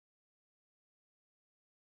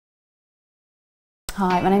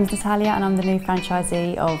Hi, my name is Natalia and I'm the new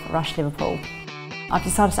franchisee of Rush Liverpool. I've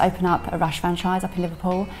decided to open up a Rush franchise up in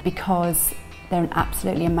Liverpool because they're an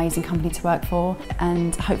absolutely amazing company to work for,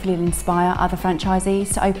 and hopefully it'll inspire other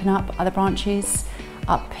franchisees to open up other branches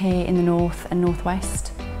up here in the north and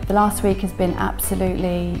northwest. The last week has been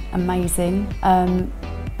absolutely amazing.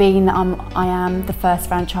 Being that I am the first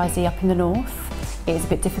franchisee up in the north, it is a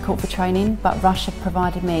bit difficult for training, but Rush have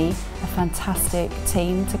provided me a fantastic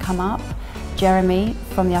team to come up. Jeremy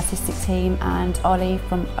from the artistic team and Ollie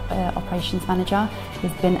from operations manager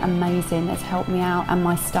has been amazing. Has helped me out and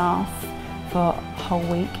my staff for a whole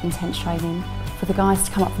week intense training. For the guys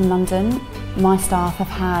to come up from London, my staff have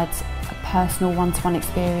had a personal one-to-one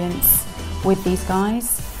experience with these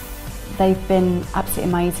guys. They've been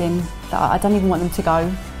absolutely amazing. I don't even want them to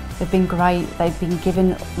go. They've been great. They've been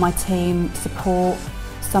giving my team support,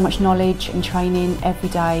 so much knowledge and training every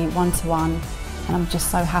day, one-to-one. And I'm just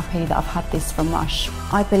so happy that I've had this from Rush.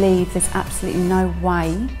 I believe there's absolutely no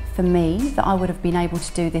way for me that I would have been able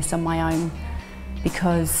to do this on my own,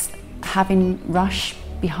 because having Rush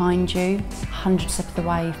behind you hundreds of the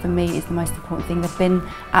way for me is the most important thing. They've been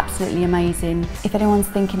absolutely amazing. If anyone's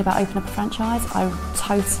thinking about opening up a franchise, I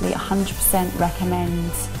totally 100%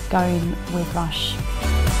 recommend going with Rush.